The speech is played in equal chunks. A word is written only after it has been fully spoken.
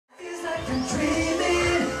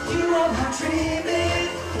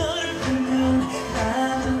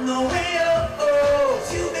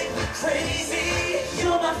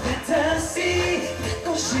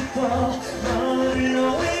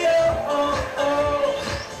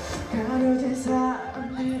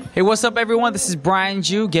Hey, what's up, everyone? This is Brian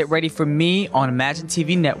Joo. Get ready for me on Imagine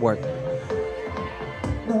TV Network.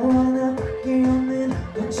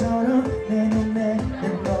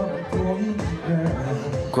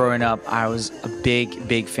 Growing up, I was a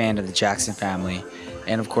big fan of the Jackson family.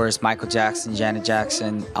 And of course, Michael Jackson, Janet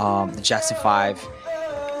Jackson, the Jackson 5.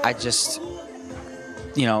 I just,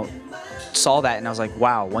 saw that and I was like,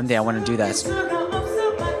 wow, one day I want to do that.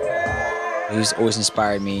 He's always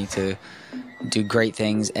inspired me to do great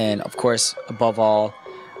things. And of course, above all,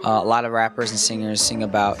 a lot of rappers and singers sing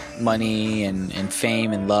about money and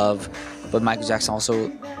fame and love. But Michael Jackson also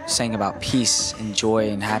sang about peace and joy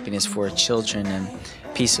and happiness for children and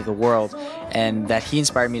peace of the world. And that he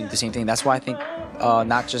inspired me to do the same thing. That's why I think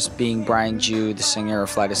not just being Brian Joo, the singer, or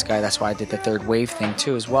Fly the Sky, that's why I did the Third Wave thing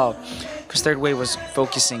too as well. Because Third Wave was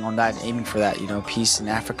focusing on that, aiming for that, peace in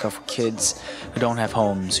Africa for kids who don't have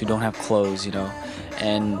homes, who don't have clothes,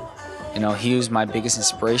 And, he was my biggest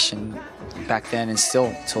inspiration back then and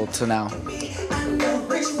still till now.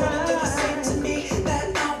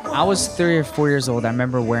 I was 3 or 4 years old. I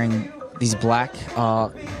remember wearing these black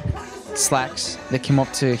slacks that came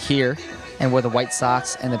up to here and wore the white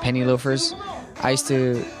socks and the penny loafers. I used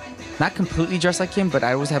to not completely dress like him, but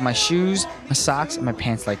I always had my shoes, my socks, and my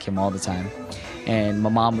pants like him all the time. And my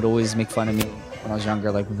mom would always make fun of me when I was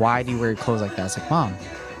younger, like, why do you wear your clothes like that? I was like, Mom,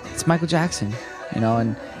 it's Michael Jackson, And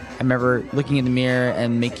I remember looking in the mirror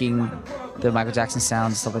and making the Michael Jackson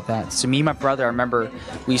sounds and stuff like that. So me and my brother, I remember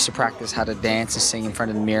we used to practice how to dance and sing in front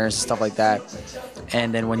of the mirrors and stuff like that.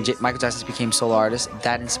 And then when Michael Jackson became solo artist,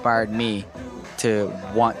 that inspired me to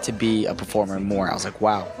want to be a performer more. I was like,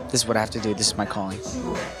 wow, this is what I have to do. This is my calling.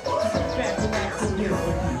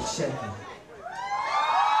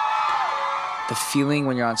 The feeling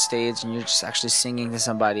when you're on stage and you're just actually singing to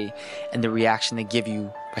somebody and the reaction they give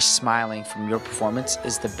you by smiling from your performance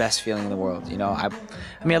is the best feeling in the world. I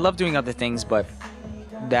love doing other things, but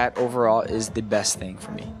that overall is the best thing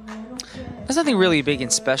for me. There's nothing really big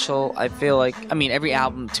and special. I feel like, every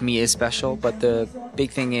album to me is special, but the big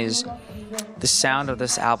thing is the sound of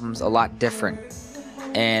this album's a lot different.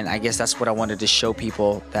 And I guess that's what I wanted to show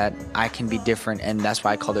people, that I can be different, and that's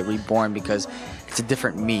why I called it Reborn, because it's a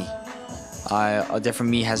different me. A different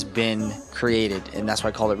me has been created, and that's why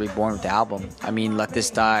I call it Reborn with the album. Let This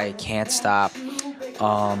Die, Can't Stop,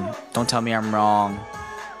 Don't Tell Me I'm Wrong,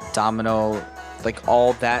 Domino, like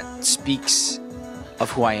all that speaks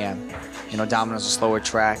of who I am. Domino's a slower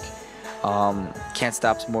track, Can't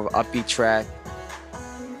Stop's more of an upbeat track,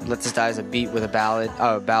 Let This Die is a beat with a ballad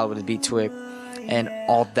with a beat to it, and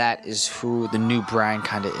all that is who the new Brian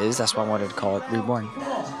kind of is. That's why I wanted to call it Reborn.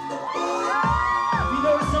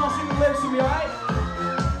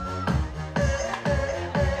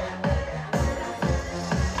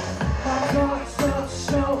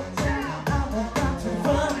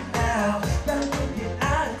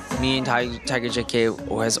 Me and Tiger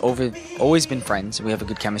JK has always been friends. We have a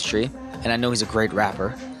good chemistry, and I know he's a great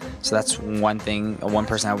rapper. So that's one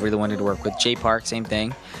person I really wanted to work with. Jay Park, same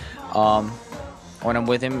thing. When I'm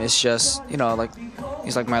with him, it's just,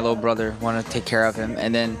 he's like my little brother. Want to take care of him,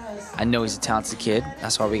 and then I know he's a talented kid.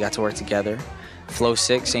 That's why we got to work together. Flo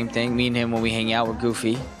Six, same thing. Me and him, when we hang out, we're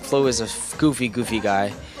goofy. Flo is a goofy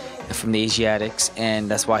guy from the Asiatics, and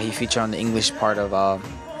that's why he featured on the English part of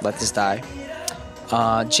Let This Die.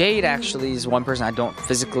 Jade actually is one person I don't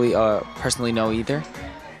physically personally know either,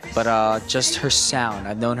 but just her sound.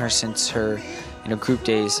 I've known her since her group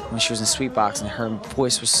days when she was in Sweetbox, and her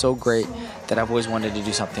voice was so great that I've always wanted to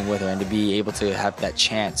do something with her, and to be able to have that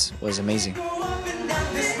chance was amazing.